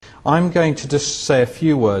I'm going to just say a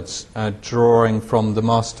few words drawing from the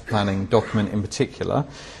master planning document in particular,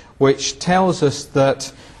 which tells us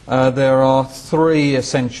that there are three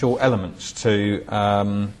essential elements to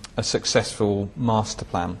a successful master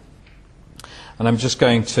plan. And I'm just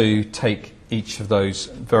going to take each of those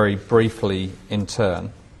very briefly in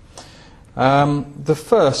turn. The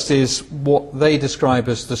first is what they describe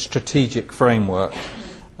as the strategic framework,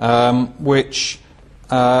 which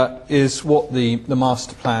is what the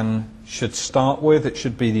master plan should start with. It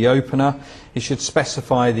should be the opener. It should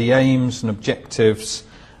specify the aims and objectives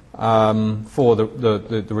for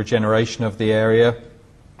the regeneration of the area,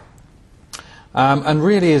 and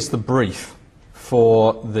really is the brief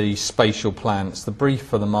for the spatial plan. It's the brief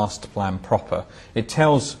for the master plan proper. It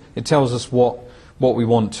tells us what we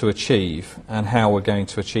want to achieve and how we're going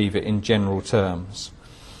to achieve it in general terms.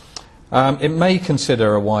 It may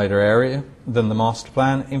consider a wider area than the master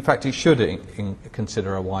plan. In fact, it should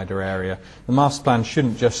consider a wider area. The master plan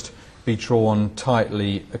shouldn't just be drawn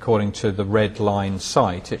tightly according to the red line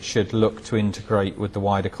site. It should look to integrate with the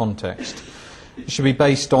wider context. It should be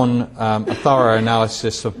based on a thorough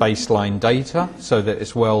analysis of baseline data so that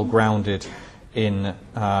it's well grounded in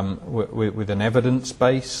with an evidence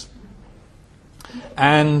base,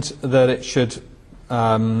 and that it should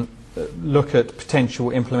look at potential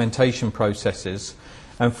implementation processes,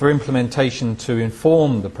 and for implementation to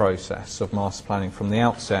inform the process of master planning from the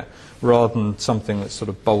outset rather than something that's sort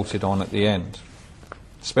of bolted on at the end,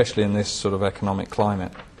 especially in this sort of economic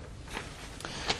climate.